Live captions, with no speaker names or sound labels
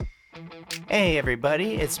Hey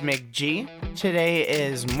everybody, it's McG. Today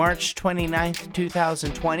is March 29th,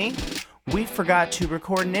 2020. We forgot to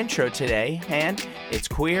record an intro today, and it's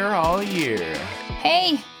queer all year.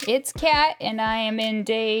 Hey, it's Kat, and I am in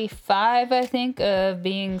day 5, I think, of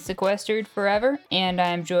being sequestered forever. And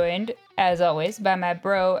I'm joined, as always, by my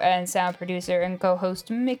bro and sound producer and co-host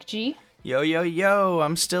McG. Yo, yo, yo,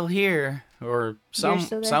 I'm still here. Or You're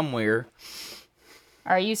still there? somewhere.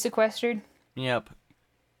 Are you sequestered? Yep.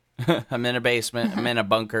 I'm in a basement. I'm in a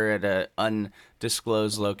bunker at an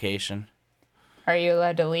undisclosed location. Are you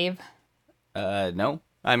allowed to leave? No.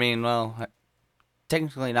 I mean, well,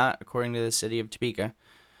 technically not, according to the city of Topeka.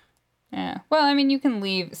 Yeah. Well, I mean, you can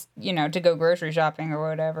leave, to go grocery shopping or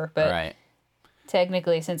whatever, but Right.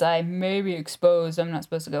 technically, since I may be exposed, I'm not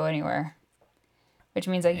supposed to go anywhere. Which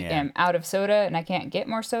means I am out of soda, and I can't get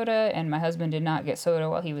more soda, and my husband did not get soda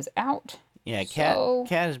while he was out. Yeah, So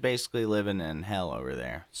Kat is basically living in hell over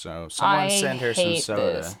there. So someone send her some soda.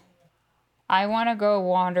 This. I want to go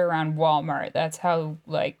wander around Walmart. That's how,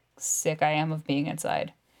 sick I am of being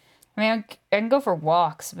inside. I mean, I can go for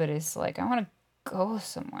walks, but it's like, I want to go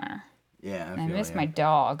somewhere. Yeah, I miss my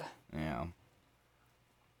dog. Yeah.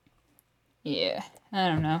 Yeah, I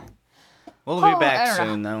don't know. We'll be back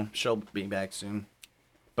soon, though. She'll be back soon.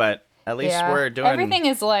 But at least we're doing...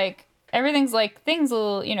 Everything's like, things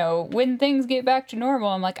will, when things get back to normal,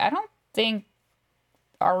 I'm like, I don't think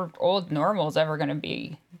our old normal's ever going to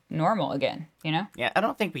be normal again, Yeah, I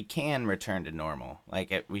don't think we can return to normal.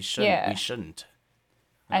 We shouldn't.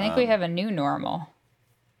 I think we have a new normal,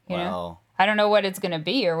 you know? I don't know what it's going to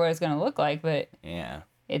be or what it's going to look like, but yeah,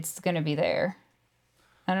 it's going to be there.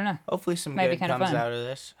 I don't know. Hopefully some good comes out of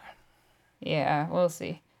this. Yeah, we'll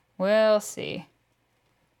see.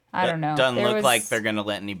 I don't know. Doesn't look like they're going to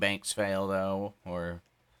let any banks fail, though, or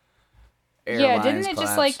airlines Yeah, didn't it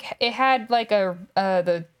collapse. just, it had,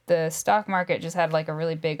 the stock market just had, a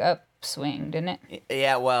really big upswing, didn't it?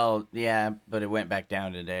 Yeah, well, yeah, but it went back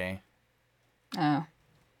down today. Oh.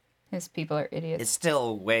 These people are idiots. It's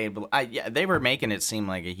still way below. They were making it seem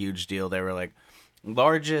like a huge deal. They were like, it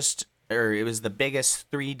was the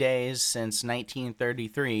biggest 3 days since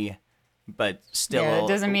 1933, but still. Yeah, it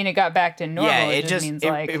doesn't mean it got back to normal. Yeah, it just means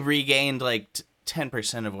it regained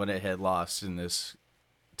 10% of what it had lost in this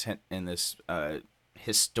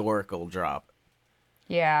historical drop.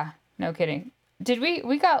 Yeah, no kidding. Did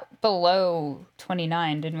we got below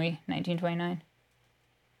 29, didn't we? 1929.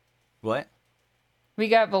 What? We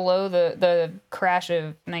got below the crash of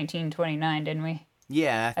 1929, didn't we?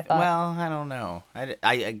 Yeah. Well, I don't know.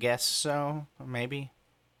 I guess so. Maybe.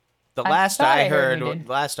 Last I heard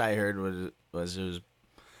was it was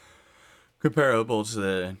comparable to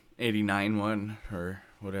the 89 one or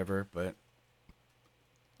whatever, but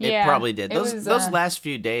it probably did. Those last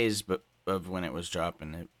few days of when it was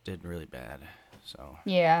dropping, it did really bad. So.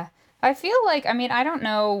 Yeah. I feel like, I don't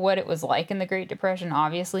know what it was like in the Great Depression,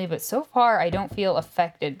 obviously, but so far I don't feel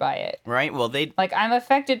affected by it. Right? Well, I'm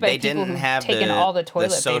affected by people who've taken all the toilet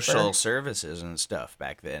paper. The social services and stuff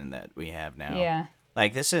back then that we have now. Yeah.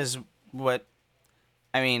 This is what...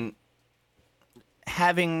 having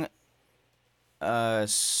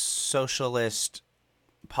socialist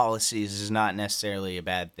policies is not necessarily a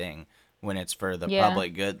bad thing when it's for the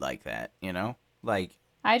public good like that,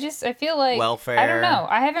 I feel like welfare. I don't know.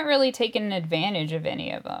 I haven't really taken advantage of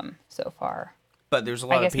any of them so far. But there's a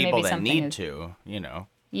lot of people that need to,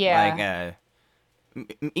 Yeah.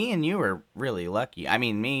 Me and you are really lucky. I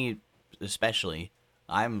mean, me especially.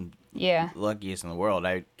 I'm luckiest in the world.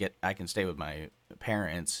 I can stay with my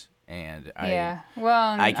parents, and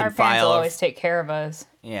Well, and I can our parents will always take care of us.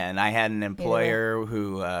 Yeah, and I had an employer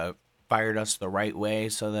who fired us the right way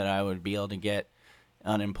so that I would be able to get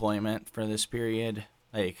unemployment for this period.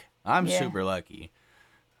 I'm super lucky.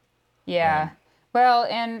 Yeah. Well,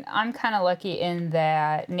 and I'm kind of lucky in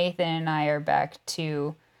that Nathan and I are back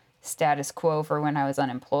to status quo for when I was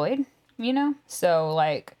unemployed, So,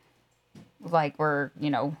 we're,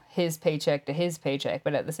 his paycheck to his paycheck,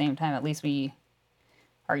 but at the same time, at least we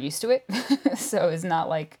are used to it. So it's not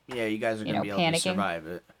like, yeah, you guys are going to be able to survive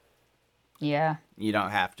it. Yeah. You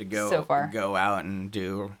don't have to go out and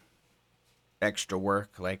do extra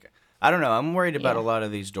work. I don't know. I'm worried about a lot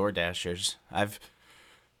of these Door Dashers. I've,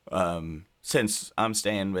 since I'm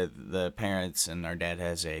staying with the parents and our dad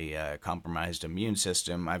has a compromised immune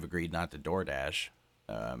system, I've agreed not to DoorDash.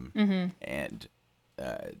 And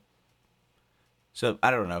so I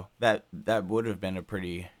don't know. That would have been a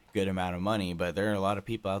pretty good amount of money, but there are a lot of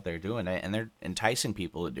people out there doing it, and they're enticing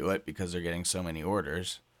people to do it because they're getting so many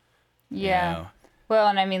orders. Yeah. Well,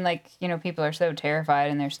 and I mean, like, people are so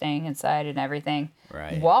terrified and they're staying inside and everything.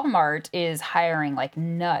 Right. Walmart is hiring like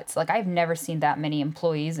nuts. Like, I've never seen that many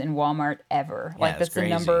employees in Walmart ever. Yeah, Like, it's that's the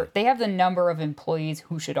crazy. number. They have the number of employees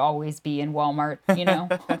who should always be in Walmart,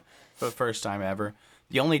 For the first time ever.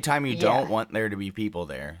 The only time you Yeah. don't want there to be people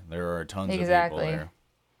there. There are tons of people Exactly. there.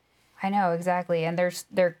 I know, exactly. And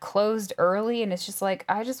they're closed early, and it's just like,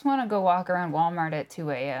 I just want to go walk around Walmart at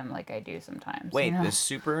 2 a.m. like I do sometimes. Wait, the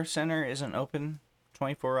super center isn't open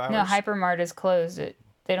 24 hours? No, Hypermart is closed.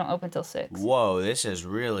 They don't open till 6. Whoa, this has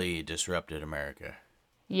really disrupted America.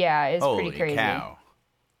 Yeah, it's Holy pretty crazy. Cow.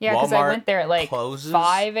 Yeah, because I went there at like closes?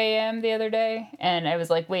 5 a.m. the other day, and I was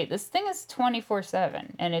like, wait, this thing is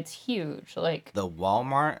 24/7, and it's huge. Like, the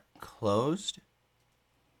Walmart closed?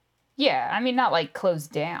 Yeah, I mean, not like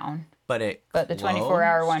closed down. But the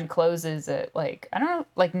 24-hour one closes at like, I don't know,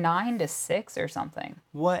 like 9 to 6 or something.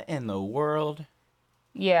 What in the world?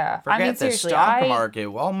 Yeah. Forget I mean, seriously, the stock market.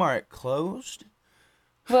 Walmart closed?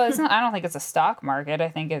 Well, it's not. I don't think it's a stock market. I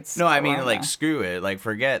think it's. No, I mean, like, screw it. Like,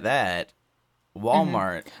 forget that.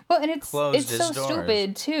 Walmart. Well, and it's so doors.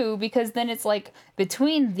 stupid too, because then it's like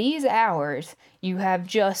between these hours you have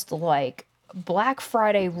just like Black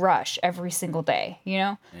Friday rush every single day,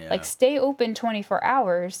 Yeah. Like, stay open 24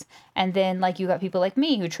 hours, and then like you got people like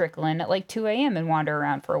me who trickle in at like 2 a.m. and wander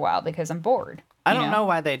around for a while because I'm bored. I don't know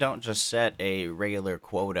why they don't just set a regular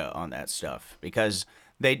quota on that stuff, because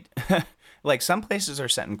they like, some places are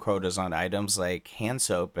setting quotas on items like hand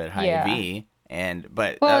soap at Hy-Vee,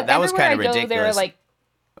 but that was kind of ridiculous.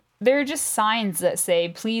 There are just signs that say,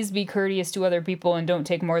 please be courteous to other people and don't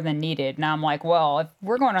take more than needed. And I'm like, well, if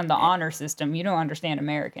we're going on the honor system, you don't understand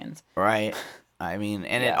Americans. Right. I mean,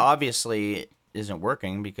 and it obviously isn't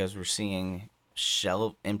working, because we're seeing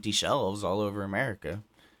empty shelves all over America.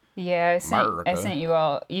 Yeah, I sent I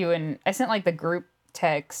sent like the group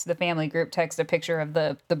text, the family group text, a picture of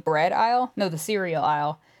the bread aisle, no, the cereal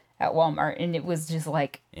aisle at Walmart. And it was just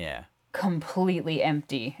like completely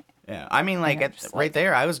empty. Yeah, I mean, like, right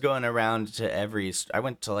there, I was going around to I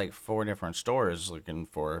went to like 4 different stores looking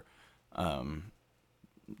for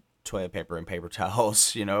toilet paper and paper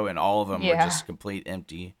towels, and all of them were just complete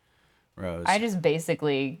empty rows. I just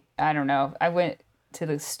basically, I don't know, I went to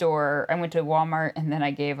the store, I went to Walmart, and then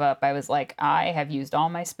I gave up. I was like, I have used all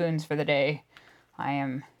my spoons for the day. I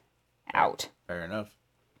am out. Fair enough.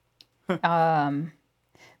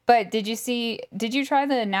 But did you try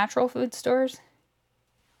the natural food stores?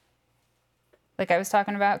 Like I was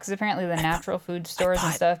talking about, because apparently the natural food stores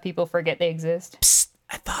and stuff, people forget they exist. Psst,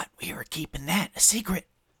 I thought we were keeping that a secret.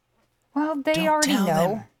 Well, they already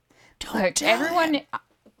know. Look, everyone,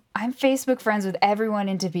 I'm Facebook friends with everyone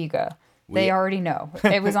in Topeka. They already know.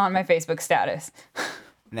 It was on my Facebook status.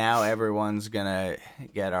 Now everyone's gonna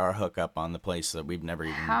get our hookup on the place that we've never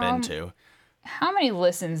even been to. How many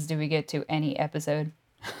listens do we get to any episode?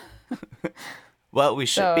 Well, we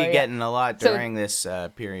should be getting a lot during this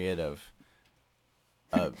period of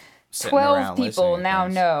 12 people now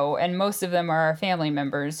know, and most of them are our family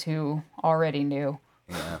members who already knew.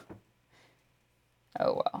 Yeah.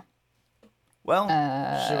 Oh, well.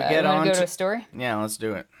 Well, should we get on to a story? Yeah, let's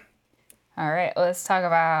do it. All right, let's talk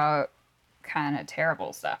about kind of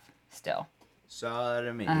terrible stuff still.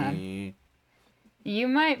 Sodomy. You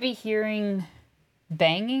might be hearing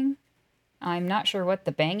banging. I'm not sure what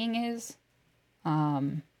the banging is,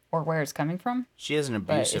 or where it's coming from. She has an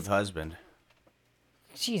abusive husband.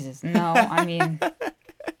 Jesus, no. I mean,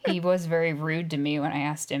 he was very rude to me when I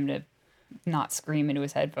asked him to not scream into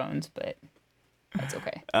his headphones, but that's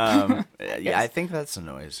okay. Yeah, I think that's the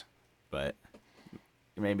noise, but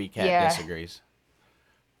maybe Kat disagrees.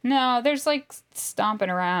 No, there's like stomping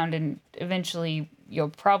around, and eventually you'll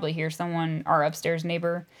probably hear someone, our upstairs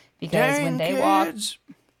neighbor, because when they walk...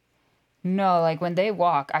 No, like when they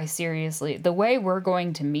walk, the way we're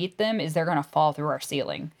going to meet them is they're going to fall through our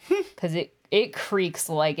ceiling, because it creaks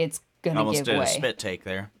like it's going to give way. Almost did a spit take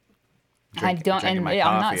there. I'm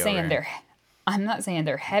not saying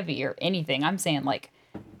they're heavy or anything. I'm saying like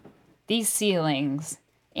these ceilings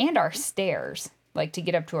and our stairs, like to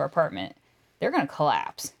get up to our apartment, they're going to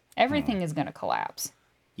collapse. Everything is going to collapse.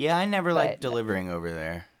 Yeah, I never liked delivering over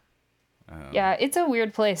there. Yeah, it's a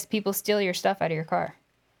weird place. People steal your stuff out of your car.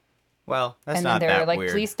 Well, that's and not that weird. And then there are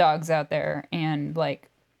like police dogs out there and like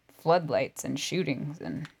floodlights and shootings,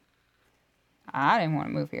 and I didn't want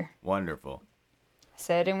to move here. Wonderful. I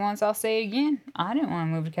said it once, I'll say it again. I didn't want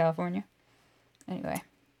to move to California. Anyway.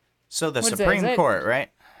 So the Supreme Court, right?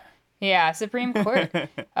 Yeah, Supreme Court.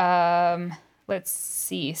 Let's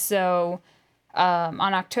see. So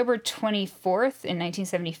On October 24th in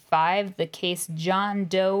 1975, the case John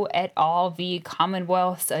Doe et al. V.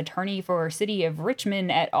 Commonwealth's Attorney for City of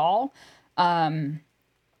Richmond et al.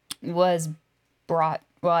 Was brought.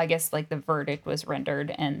 Well, I guess like the verdict was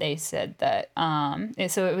rendered, and they said that.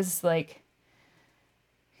 So it was like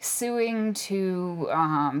suing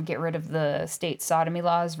to get rid of the state sodomy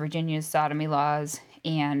laws, Virginia's sodomy laws,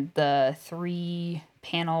 and the three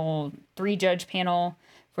judge panel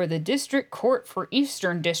for the District Court for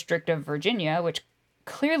Eastern District of Virginia, which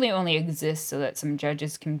clearly only exists so that some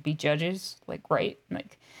judges can be judges, like, right?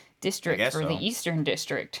 Like, district for the Eastern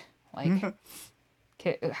District. Like,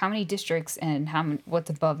 how many districts and what's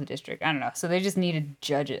above the district? I don't know. So they just needed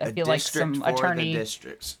judges. I feel like some attorney. The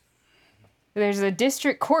districts. There's a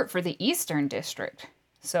district court for the Eastern District.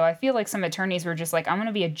 So I feel like some attorneys were just like, I'm going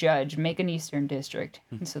to be a judge, make an Eastern District.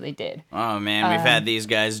 And so they did. Oh, man, we've had these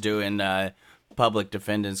guys doing public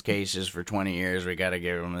defendants cases for 20 years. We got to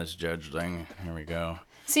give them this judge thing. Here we go.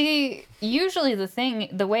 See, usually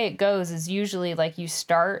the way it goes is usually like you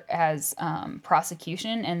start as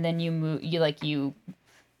prosecution, and then you move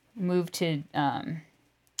to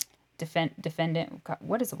defendant.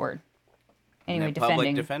 What is the word? Anyway, defending.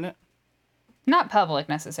 Public defendant? Not public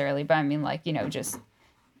necessarily, but I mean like, just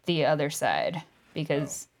the other side,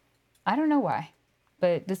 because I don't know why,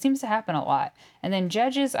 but this seems to happen a lot. And then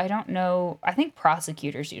judges, I don't know. I think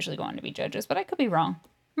prosecutors usually go on to be judges, but I could be wrong.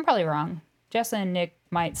 I'm probably wrong. Jessa and Nick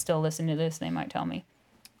might still listen to this. They might tell me.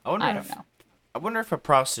 I don't know. I wonder if a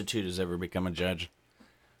prostitute has ever become a judge.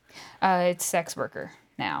 It's sex worker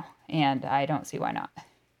now, and I don't see why not.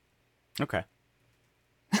 Okay.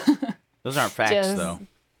 Those aren't facts, though.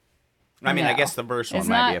 I mean, no. I guess the first one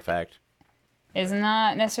might be a fact. It's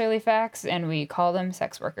not necessarily facts, and we call them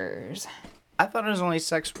sex workers. I thought it was only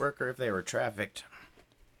sex worker if they were trafficked.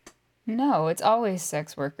 No, it's always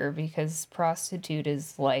sex worker, because prostitute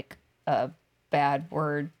is like a bad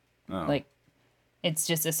word. Oh. Like, it's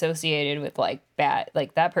just associated with like bad,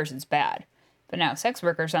 like that person's bad. But now sex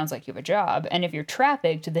worker sounds like you have a job, and if you're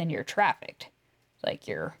trafficked, then you're trafficked. Like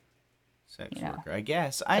you're sex worker, I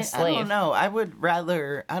guess. I don't know. I would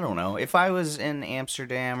rather, I don't know. If I was in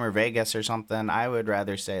Amsterdam or Vegas or something, I would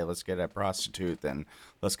rather say let's get a prostitute than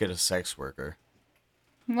let's get a sex worker.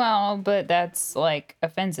 Well, but that's like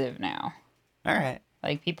offensive now. All right.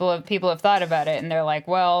 Like people have thought about it, and they're like,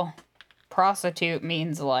 well, prostitute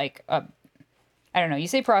means like a, I don't know. You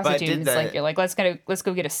say prostitute, it's like you're like let's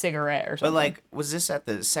go get a cigarette or something. But like, was this at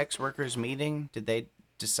the sex workers meeting? Did they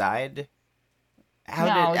decide?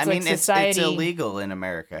 It's illegal in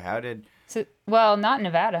America. Well, not in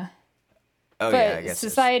Nevada. Oh, but yeah, I guess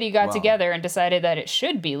society got together and decided that it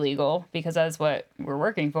should be legal because that's what we're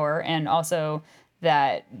working for, and also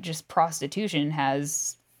that just prostitution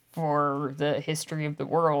has, for the history of the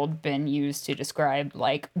world, been used to describe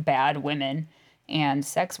like bad women, and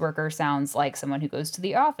sex worker sounds like someone who goes to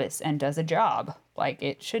the office and does a job like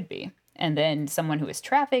it should be. And then someone who is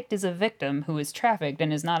trafficked is a victim who is trafficked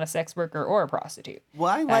and is not a sex worker or a prostitute.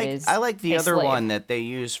 Well, I like the other one that they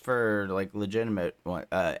use for like legitimate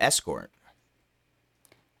escort.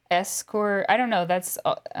 Escort, I don't know. That's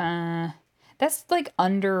like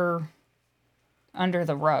under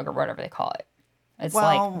the rug or whatever they call it. It's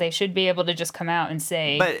like they should be able to just come out and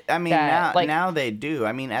say. But I mean, now they do.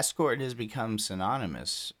 I mean, escort has become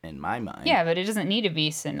synonymous in my mind. Yeah, but it doesn't need to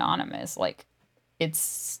be synonymous. Like,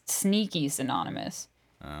 it's sneaky synonymous,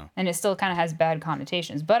 and it still kind of has bad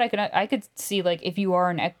connotations. But I could see like if you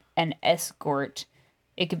are an escort,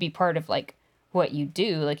 it could be part of like what you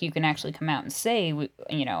do. Like you can actually come out and say,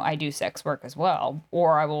 I do sex work as well,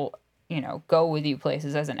 or I will, go with you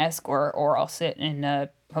places as an escort, or I'll sit in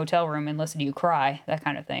a hotel room and listen to you cry, that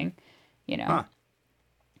kind of thing, Huh.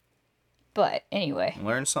 But anyway,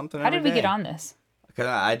 learn something. How did we get on this? Because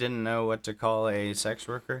I didn't know what to call a sex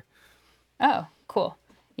worker. Oh, cool.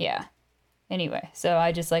 Yeah. Anyway, so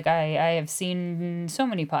I just I have seen so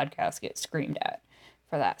many podcasts get screamed at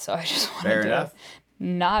for that, so I just wanted to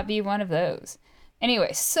not be one of those.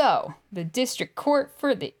 Anyway, so the District Court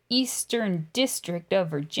for the Eastern District of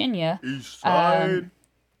Virginia, East Side,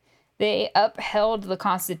 they upheld the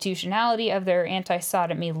constitutionality of their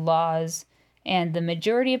anti-sodomy laws, and the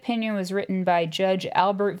majority opinion was written by Judge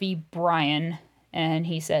Albert V. Bryan, and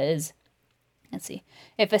he says, let's see.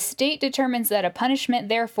 If a state determines that a punishment,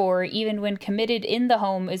 therefore, even when committed in the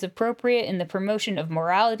home, is appropriate in the promotion of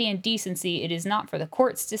morality and decency, it is not for the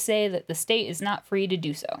courts to say that the state is not free to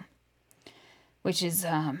do so. Which is,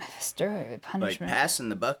 punishment. Like passing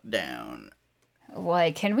the buck down.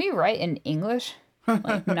 Like, can we write in English?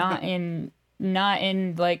 Like, not in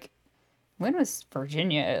like, when was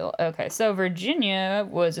Virginia? Okay, so Virginia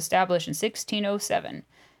was established in 1607.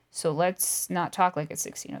 So let's not talk like it's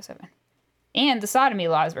 1607. And the sodomy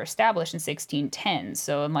laws were established in 1610.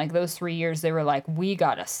 So in like those 3 years, they were like, we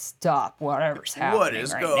gotta stop whatever's happening What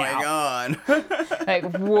is right going now. on?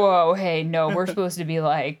 Like, whoa, hey, no, we're supposed to be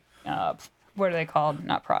like, what are they called?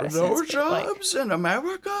 Not Protestants. No jobs in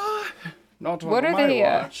America? Not what are my they?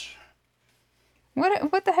 watch.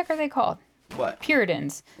 What the heck are they called? What?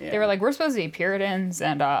 Puritans. Yeah. They were like, we're supposed to be Puritans,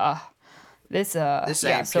 and this This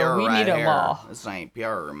yeah, ain't so pure we right need a here. law. This ain't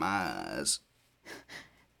pure in my eyes.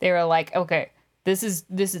 They were like, okay, this is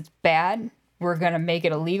bad. We're gonna make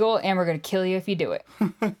it illegal, and we're gonna kill you if you do it.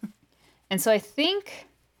 And so I think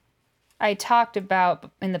I talked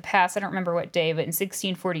about in the past, I don't remember what day, but in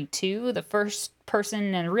 1642, the first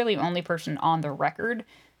person and really only person on the record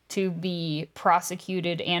to be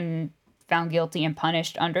prosecuted and found guilty and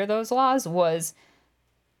punished under those laws was,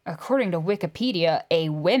 according to Wikipedia, a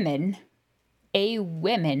woman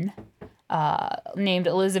named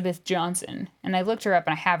Elizabeth Johnson. And I looked her up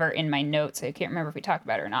and I have her in my notes. I can't remember if we talked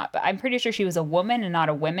about her or not, but I'm pretty sure she was a woman and not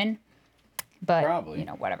a woman. But, Probably. you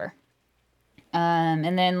know, whatever.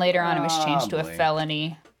 And then later on it was changed to a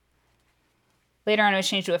felony. Later on it was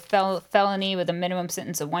changed to a felony with a minimum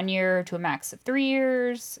sentence of 1 year to a max of 3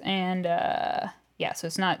 years. And, yeah, so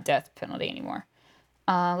it's not death penalty anymore.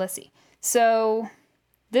 Let's see. So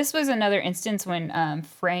this was another instance when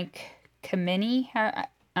Frank Kameny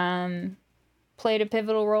played a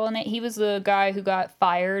pivotal role in it. He was the guy who got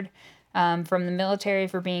fired from the military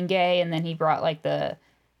for being gay, and then he brought like the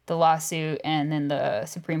lawsuit, and then the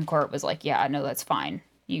Supreme Court was like, yeah, no, that's fine.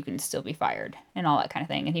 You can still be fired and all that kind of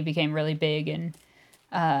thing. And he became really big in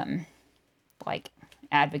like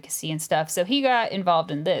advocacy and stuff. So he got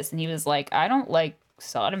involved in this, and he was like, I don't like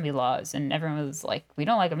sodomy laws, and everyone was like, we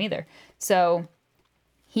don't like them either. So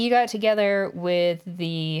he got together with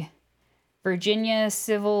the Virginia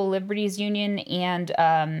Civil Liberties Union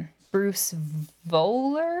and Bruce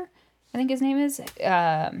Voller, I think his name is.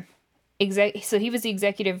 So he was the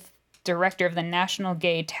executive director of the National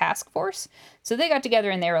Gay Task Force. So they got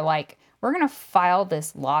together and they were like, we're going to file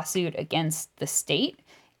this lawsuit against the state.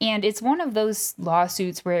 And it's one of those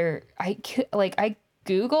lawsuits where I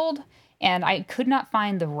Googled and I could not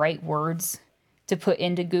find the right words to put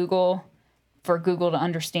into Google for Google to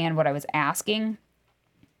understand what I was asking.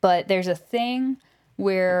 But there's a thing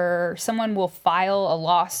where someone will file a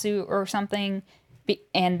lawsuit or something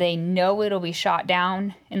and they know it'll be shot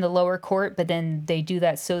down in the lower court, but then they do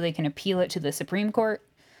that so they can appeal it to the Supreme Court.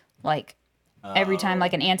 Like every time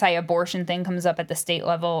like an anti-abortion thing comes up at the state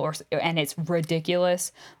level and it's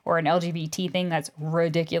ridiculous, or an LGBT thing that's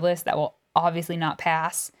ridiculous that will obviously not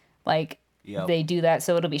pass, like they do that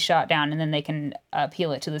so it'll be shot down, and then they can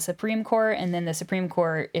appeal it to the Supreme Court, and then the Supreme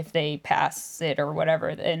Court, if they pass it or whatever,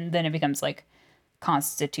 and then it becomes like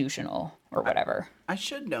constitutional or whatever. I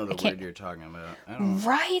should know the word you're talking about. I don't...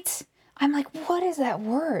 Right? I'm like, what is that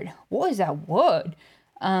word? What is that word?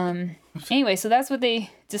 Anyway, so that's what they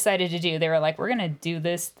decided to do. They were like, we're going to do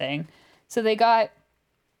this thing. So they got,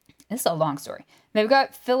 this is a long story. They've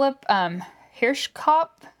got Philip Hirschkopf,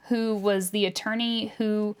 who was the attorney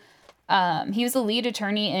who, he was the lead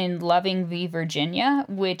attorney in Loving v. Virginia,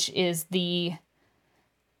 which is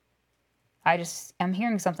I'm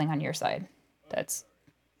hearing something on your side. That's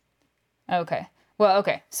okay. Well,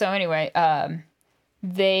 okay. So anyway,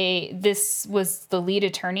 this was the lead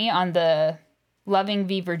attorney on the Loving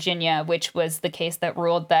v. Virginia, which was the case that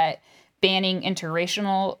ruled that banning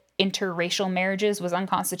interracial marriages was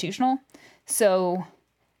unconstitutional. So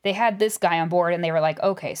they had this guy on board, and they were like,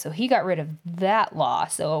 okay, so he got rid of that law,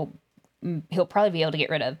 so he'll probably be able to get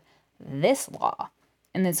rid of this law.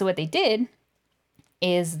 And then so what they did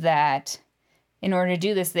is that in order to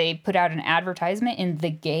do this, they put out an advertisement in the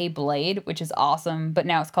Gay Blade, which is awesome, but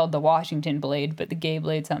now it's called the Washington Blade, but the Gay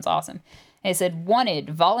Blade sounds awesome. And it said, wanted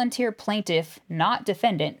volunteer plaintiff, not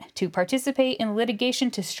defendant, to participate in litigation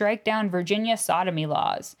to strike down Virginia sodomy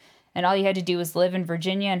laws. And all you had to do was live in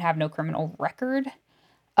Virginia and have no criminal record.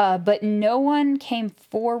 But no one came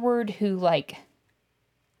forward who, like,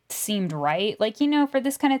 seemed right. Like, you know, for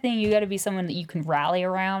this kind of thing, you got to be someone that you can rally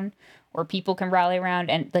around, or people can rally around,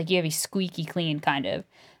 and like you have to be squeaky clean kind of.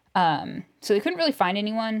 So they couldn't really find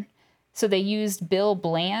anyone. So they used Bill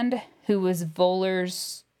Bland, who was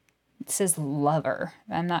Voller's, it says lover.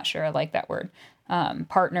 I'm not sure I like that word.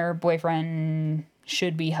 Partner, boyfriend,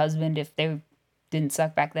 should be husband if they didn't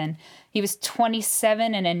suck back then. He was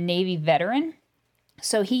 27 and a Navy veteran.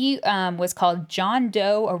 So he was called John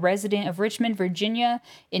Doe, a resident of Richmond, Virginia,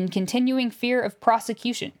 in continuing fear of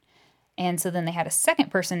prosecution. And so then they had a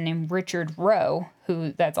second person named Richard Rowe,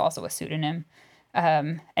 who that's also a pseudonym,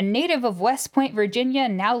 a native of West Point, Virginia,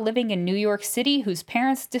 now living in New York City, whose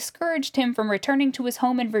parents discouraged him from returning to his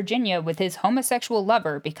home in Virginia with his homosexual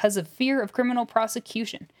lover because of fear of criminal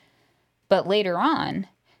prosecution. But later on,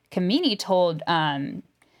 Kamini told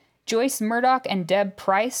Joyce Murdoch and Deb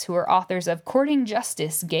Price, who are authors of Courting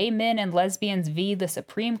Justice, Gay Men and Lesbians v. the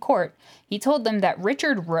Supreme Court, he told them that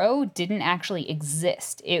Richard Rowe didn't actually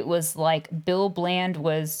exist. It was like Bill Bland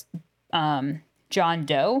was John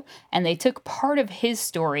Doe, and they took part of his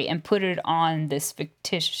story and put it on this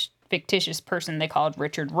fictitious person they called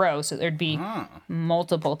Richard Rowe, so there'd be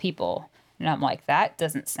multiple people. And I'm like, that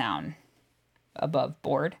doesn't sound above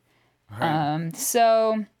board. Right.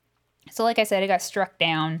 So like I said, it got struck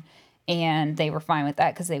down, and they were fine with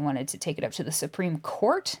that because they wanted to take it up to the Supreme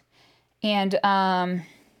Court. And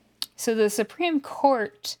so the Supreme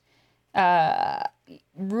Court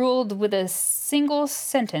ruled with a single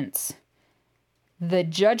sentence, the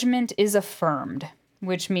judgment is affirmed,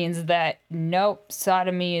 which means that, nope,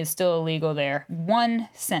 sodomy is still illegal there. One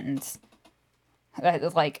sentence.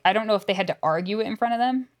 Like, I don't know if they had to argue it in front of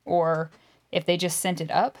them or if they just sent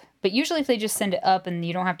it up. But usually if they just send it up and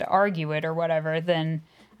you don't have to argue it or whatever, then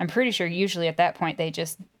I'm pretty sure usually at that point they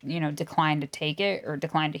just, decline to take it or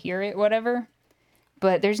decline to hear it, whatever.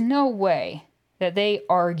 But there's no way that they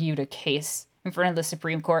argued a case in front of the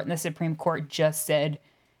Supreme Court and the Supreme Court just said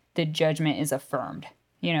the judgment is affirmed,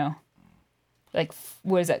 Like,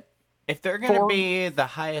 what is it? If they're going to be the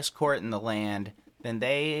highest court in the land, then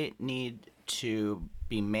they need to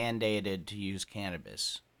be mandated to use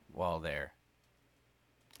cannabis while there.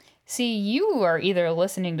 See, you are either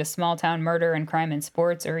listening to Small Town Murder and Crime and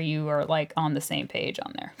Sports, or you are, like, on the same page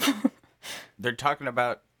on there. They're talking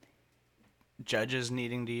about judges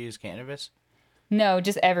needing to use cannabis? No,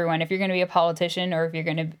 just everyone. If you're going to be a politician, or if you're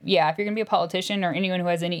going to be a politician or anyone who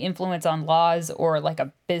has any influence on laws or, like,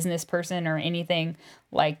 a business person or anything,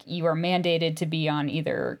 like, you are mandated to be on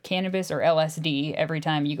either cannabis or LSD every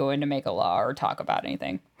time you go in to make a law or talk about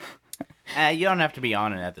anything. You don't have to be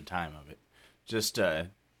on it at the time of it. Just,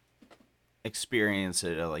 experience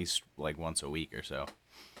it at least like once a week or so.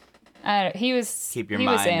 He was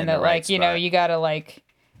saying that like you gotta like.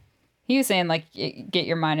 He was saying like get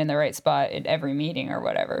your mind in the right spot at every meeting or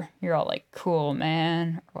whatever. You're all like cool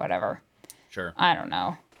man or whatever. Sure. I don't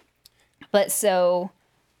know. But so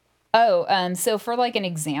for like an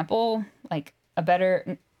example, like a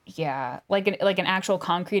better like an actual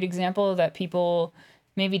concrete example that people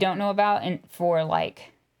maybe don't know about, and for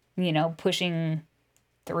like pushing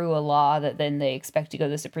through a law that then they expect to go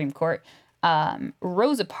to the Supreme Court.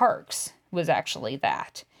 Rosa Parks was actually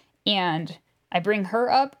that. And I bring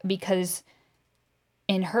her up because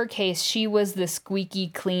in her case, she was the squeaky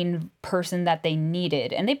clean person that they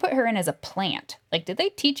needed. And they put her in as a plant. Like, did they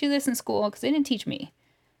teach you this in school? Because they didn't teach me.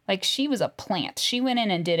 Like, she was a plant. She went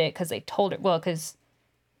in and did it because they told her. Well, because,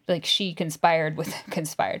 like, she conspired.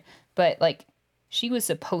 But, like, she was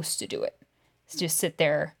supposed to do it. Just sit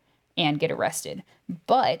there and get arrested.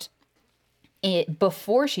 But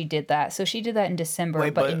before she did that, so she did that in December.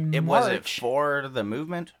 Wait, but in March, was it for the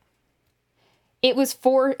movement? It was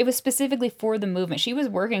specifically for the movement. She was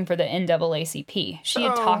working for the NAACP. She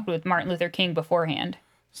had talked with Martin Luther King beforehand.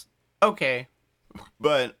 Okay,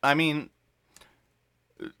 but I mean,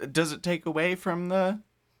 does it take away from the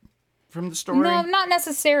story? No, not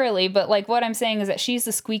necessarily, but like what I'm saying is that she's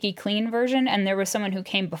the squeaky clean version, and there was someone who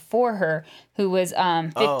came before her who was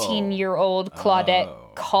 15-year-old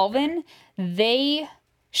Claudette Colvin.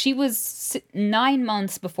 She was 9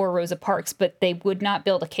 months before Rosa Parks, but they would not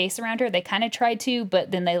build a case around her. They kind of tried to,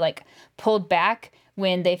 but then they like pulled back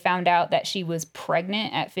when they found out that she was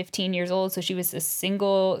pregnant at 15 years old. So she was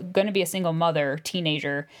going to be a single mother,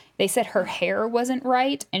 teenager. They said her hair wasn't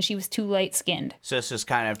right and she was too light skinned. So this is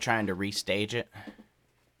kind of trying to restage it.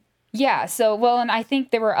 Yeah. So, well, and I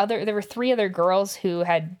think there were 3 other girls who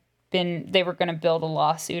they were going to build a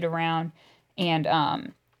lawsuit around,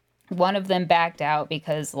 and, one of them backed out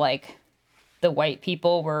because like the white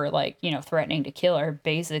people were like, threatening to kill her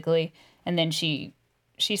basically. And then she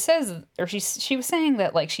says, or she was saying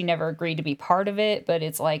that like she never agreed to be part of it, but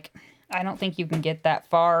it's like, I don't think you can get that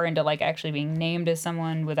far into like actually being named as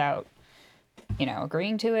someone without,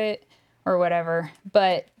 agreeing to it or whatever.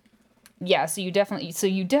 But yeah, so you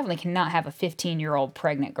definitely cannot have a 15-year-old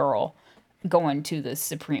pregnant girl going to the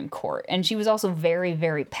Supreme Court. And she was also very,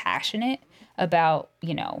 very passionate about,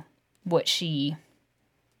 what she,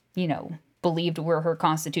 believed were her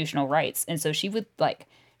constitutional rights. And so she would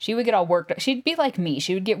get all worked up. She'd be like me.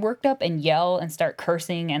 She would get worked up and yell and start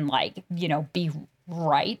cursing and like, be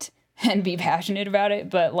right. and be passionate about it,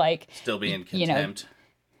 but like still be in contempt.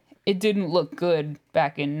 It didn't look good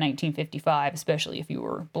back in 1955, especially if you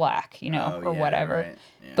were black, or whatever. Right.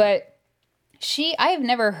 Yeah. But I have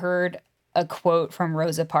never heard a quote from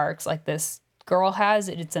Rosa Parks like this girl has.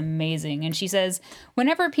 It's amazing. And she says,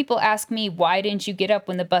 "Whenever people ask me, why didn't you get up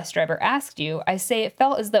when the bus driver asked you? I say it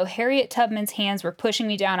felt as though Harriet Tubman's hands were pushing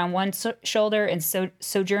me down on one shoulder and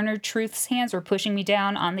Sojourner Truth's hands were pushing me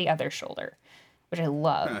down on the other shoulder," which I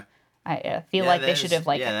love. Huh. I feel like they should have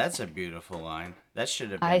that's a beautiful line. That should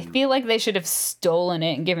have been... I feel like they should have stolen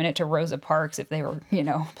it and given it to Rosa Parks if they were,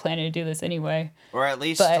 planning to do this anyway. Or at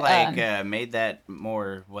least, made that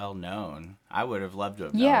more well-known. I would have loved to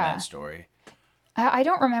have known that story. I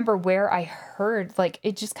don't remember where I heard,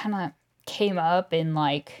 it just kind of came up in,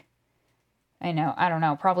 I don't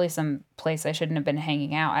know, probably some place I shouldn't have been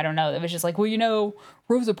hanging out. I don't know. It was just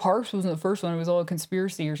Rosa Parks wasn't the first one. It was all a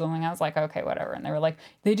conspiracy or something. I was like, okay, whatever. And they were like,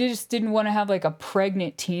 they just didn't want to have, a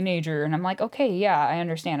pregnant teenager. And I'm like, okay, yeah, I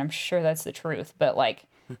understand. I'm sure that's the truth. But, I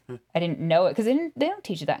didn't know it because they don't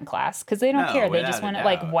teach you that in class because they don't care. They just want it,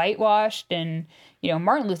 whitewashed. And,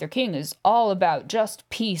 Martin Luther King is all about just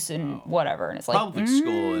peace and whatever. And it's like... Public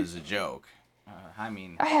school is a joke.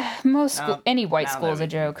 Any white school is a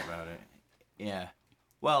joke. About it. Yeah.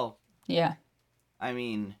 Well. Yeah. I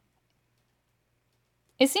mean.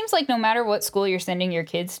 It seems like no matter what school you're sending your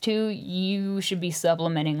kids to, you should be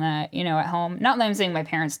supplementing that, at home. Not that I'm saying my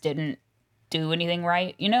parents didn't do anything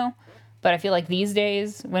right, but I feel like these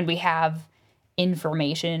days when we have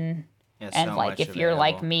information and if you're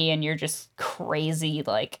like me and you're just crazy,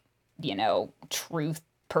 truth.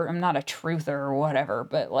 I'm not a truther or whatever,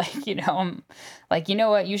 but I'm you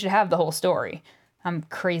know what? You should have the whole story. I'm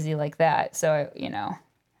crazy like that. So,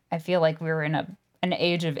 I feel like we're in an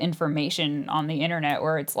age of information on the internet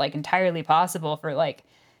where it's entirely possible for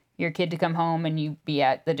your kid to come home and you be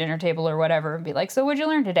at the dinner table or whatever and be like, so what'd you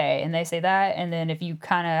learn today? And they say that. And then if you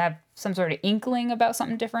kind of have some sort of inkling about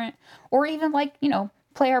something different, or even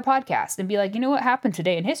play our podcast and be like, what happened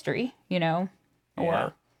today in history,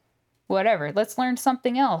 or whatever. Let's learn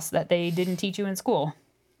something else that they didn't teach you in school,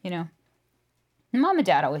 Mom and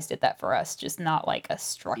Dad always did that for us, just not a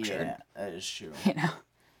structured. Yeah, that is true.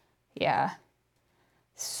 Yeah.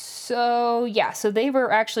 So they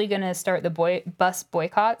were actually going to start the bus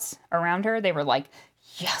boycotts around her. They were like,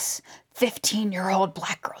 yes, 15-year-old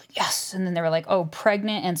black girl, yes. And then they were like, oh,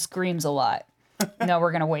 pregnant and screams a lot. No,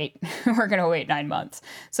 we're going to wait. We're going to wait 9 months.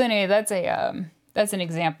 So anyway, that's an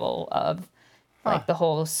example of the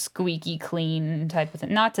whole squeaky clean type of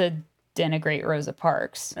thing. Not to denigrate Rosa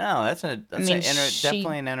Parks. No, definitely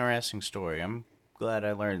an interesting story. I'm glad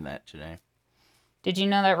I learned that today. Did you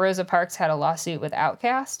know that Rosa Parks had a lawsuit with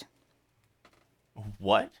Outkast?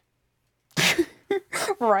 What?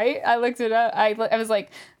 Right? I looked it up. I was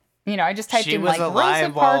like, I just typed in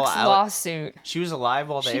Rosa Parks lawsuit. She was alive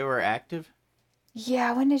while they were active?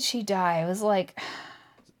 Yeah, when did she die? It was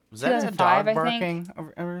was that a dog barking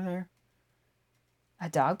over there? A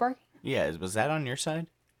dog barking? Yeah, was that on your side?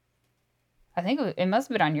 I think it must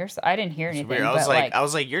have been on your side. I didn't hear anything. Weird. I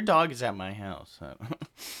was like, your dog is at my house.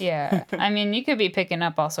 Yeah. I mean, you could be picking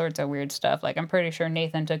up all sorts of weird stuff. I'm pretty sure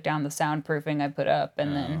Nathan took down the soundproofing I put up,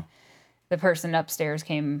 and then the person upstairs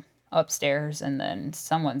came upstairs, and then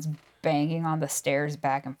someone's banging on the stairs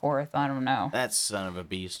back and forth. I don't know. That son of a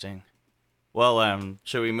beasting. Well,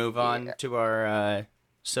 should we move on to our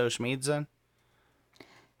social medias then?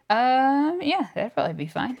 Yeah, that'd probably be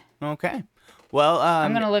fine. Okay. Well,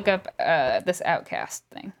 I'm gonna look up this Outkast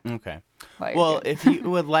thing. Okay. Well, if you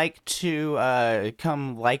would like to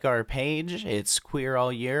come like our page, it's Queer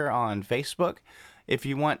All Year on Facebook. If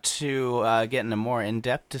you want to get in a more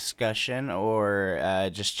in-depth discussion or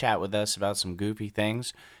just chat with us about some goofy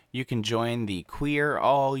things, you can join the Queer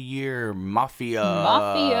All Year Mafia.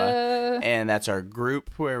 And that's our group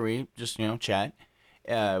where we just, chat.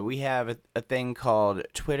 We have a thing called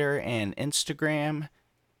Twitter and Instagram.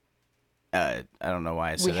 I don't know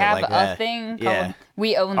why I said it like that. We have a thing called...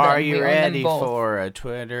 We own them. Are you ready for a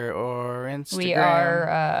Twitter or Instagram? We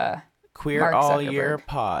are... Queer All Year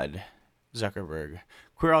Pod. Zuckerberg.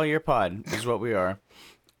 Queer All Year Pod is what we are.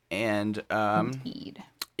 And Indeed.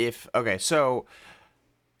 So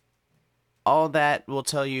all that will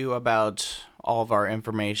tell you about all of our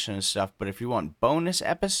information and stuff, but if you want bonus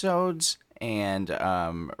episodes and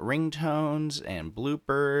ringtones and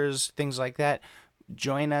bloopers, things like that,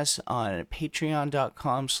 join us on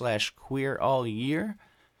patreon.com/queerallyear.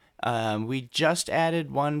 We just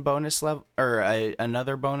added one bonus level or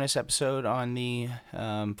another bonus episode on the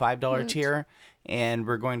 $5 tier, And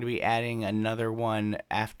we're going to be adding another one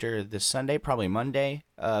after this Sunday, probably Monday,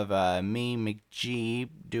 of me, McGee,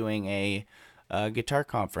 doing a guitar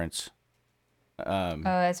conference. Oh,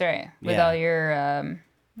 that's right. With Yeah. all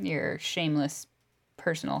your shameless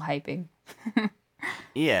personal hyping.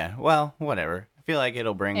 Yeah, well, whatever. I feel like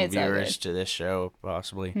it'll bring It's all viewers good. to this show,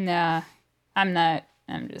 possibly. Nah, I'm not.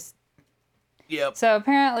 I'm just. Yep. So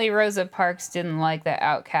apparently Rosa Parks didn't like that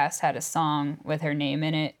Outkast had a song with her name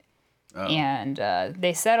in it, Oh. and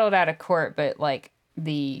they settled out of court, but like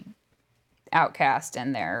the Outkast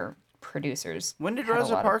and their producers When did had a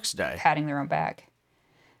Rosa lot of Parks die? patting their own back.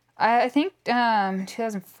 I think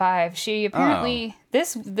 2005. She apparently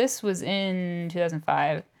this was in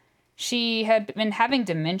 2005. She had been having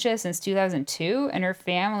dementia since 2002, and her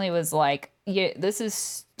family was like, "Yeah, this is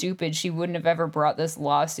stupid. She wouldn't have ever brought this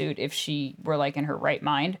lawsuit if she were like in her right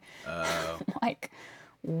mind." Like,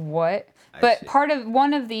 what? But see. part of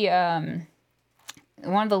one of the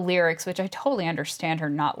lyrics, which I totally understand her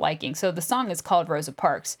not liking. So the song is called Rosa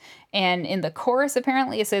Parks. And in the chorus,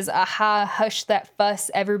 apparently, it says, "Aha, hush that fuss,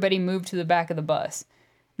 everybody move to the back of the bus."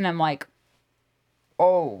 And I'm like,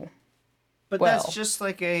 oh, But well. that's just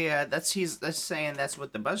like a that's saying that's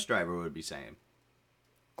what the bus driver would be saying.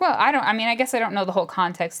 Well, I guess I don't know the whole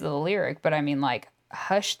context of the lyric, but I mean, like,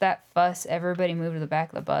 hush that fuss, everybody move to the back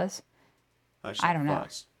of the bus. Hush I that don't know.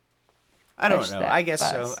 fuss. I don't Hush know. that I guess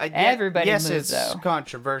fuss. so. Everybody yes, moves, it's though.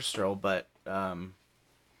 controversial, but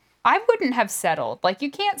I wouldn't have settled. Like, you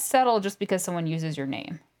can't settle just because someone uses your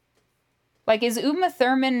name. Like, is Uma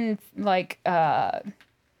Thurman, like,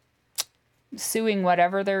 suing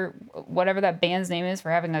whatever that band's name is for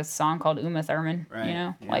having a song called Uma Thurman? right, You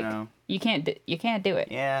know, you like know. you can't do it.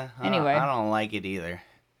 Yeah. Anyway. I don't like it either.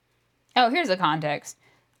 Oh, here's the context.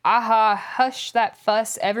 Aha, hush that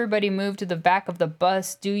fuss. Everybody move to the back of the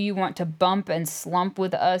bus. Do you want to bump and slump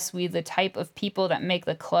with us? We the type of people that make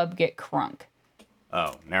the club get crunk.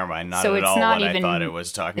 Oh, never mind. Not So at it's all not what even- I thought it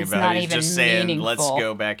was talking it's about. not He's even just saying, let's meaningful.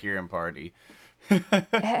 go back here and party. It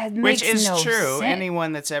Which makes is no true. sense.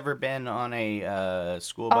 Anyone that's ever been on a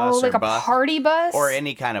school bus Oh, or like a bus party bus? or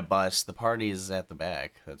any kind of bus, the party is at the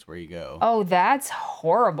back. That's where you go. Oh, that's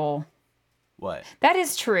horrible. What? That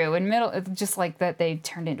is true. In middle, just like that, they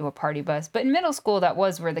turned into a party bus. But in middle school, that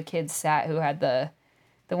was where the kids sat who had the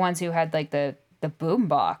ones who had like the boom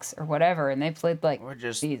box or whatever, and they played like Or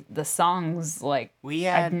just the songs like we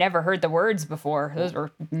I'd had never heard the words before. Those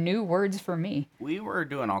were new words for me. we were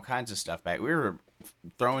doing all kinds of stuff back. We were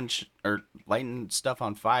throwing or lighting stuff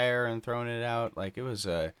on fire and throwing it out. Like it was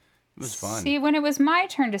fun. See, when it was my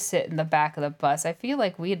turn to sit in the back of the bus, I feel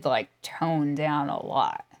like we'd like tone down a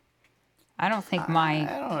lot. I don't think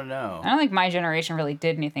I don't know. I don't think my generation really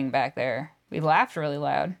did anything back there. We laughed really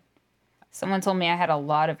loud. Someone told me I had a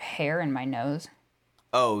lot of hair in my nose.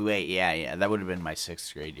 Oh wait, yeah. That would have been my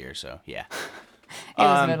 6th grade year. So yeah. It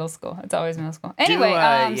was middle school. It's always middle school. Anyway,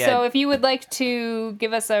 yeah. so if you would like to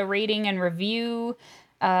give us a rating and review,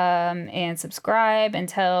 and subscribe and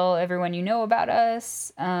tell everyone you know about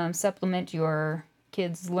us, supplement your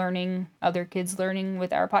other kids learning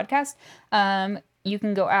with our podcast, you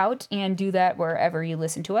can go out and do that wherever you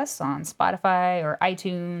listen to us, on Spotify or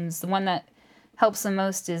iTunes. The one that helps the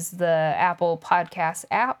most is the Apple Podcast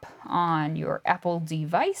app on your Apple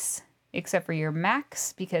device, except for your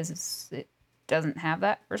Macs, because it doesn't have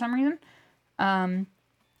that for some reason.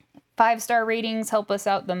 5-star ratings help us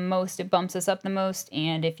out the most. It bumps us up the most.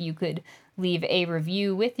 And if you could leave a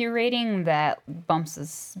review with your rating, that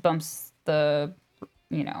bumps the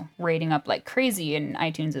rating up like crazy. And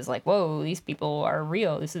iTunes is like, whoa, these people are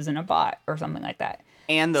real. This isn't a bot or something like that.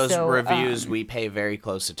 And those reviews we pay very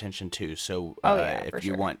close attention to. So if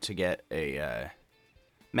you want to get a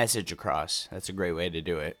message across, that's a great way to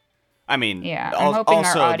do it. I mean, yeah, I'm hoping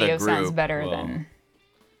also our audio the group, sounds better than.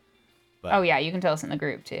 But, oh yeah, you can tell us in the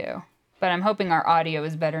group too. But I'm hoping our audio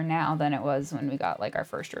is better now than it was when we got like our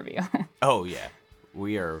first review. Oh yeah,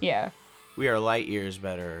 we are. Yeah. We are light years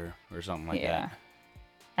better, or something like that.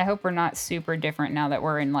 I hope we're not super different now that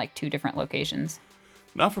we're in like 2 different locations.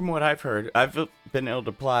 Not from what I've heard. I've been able to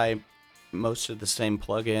apply most of the same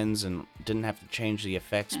plugins and didn't have to change the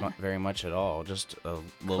effects very much at all. Just a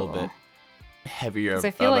little bit heavier of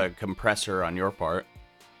a compressor on your part.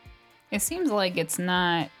 It seems like it's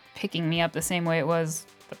not picking me up the same way it was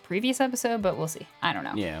the previous episode, but we'll see. I don't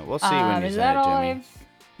know. Yeah, we'll see when you is send that it to all me.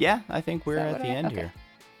 Yeah, I think we're at the end here.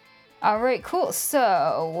 All right, cool.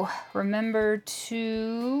 So remember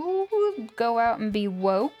to go out and be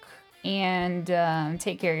woke and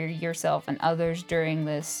take care of yourself and others during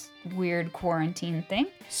this weird quarantine thing.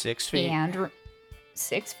 6 feet.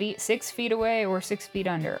 6 feet away or 6 feet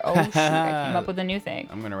under. Oh shoot, I came up with a new thing.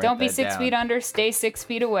 I'm gonna write Don't be that 6 down. feet under, stay 6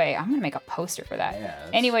 feet away. I'm gonna make a poster for that. Yeah,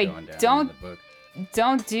 that's anyway, going down don't in the book.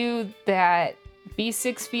 don't do that. Be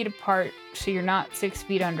 6 feet apart so you're not 6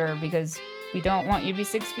 feet under, because we don't want you to be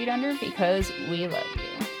 6 feet under, because we love you.